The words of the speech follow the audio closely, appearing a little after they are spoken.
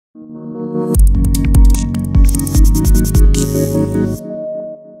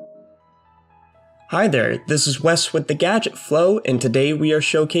Hi there, this is Wes with the Gadget Flow, and today we are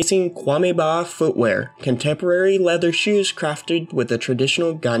showcasing Kwame Baah Footwear, contemporary leather shoes crafted with a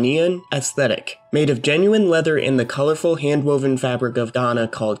traditional Ghanaian aesthetic. Made of genuine leather and the colorful handwoven fabric of Ghana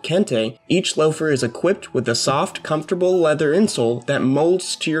called Kente, each loafer is equipped with a soft, comfortable leather insole that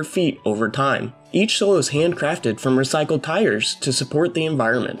molds to your feet over time. Each sole is handcrafted from recycled tires to support the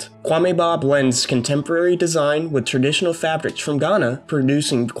environment. Kwame Baah blends contemporary design with traditional fabrics from Ghana,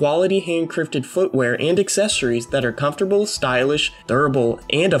 producing quality handcrafted footwear and accessories that are comfortable, stylish, durable,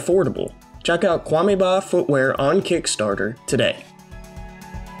 and affordable. Check out Kwame Baah Footwear on Kickstarter today.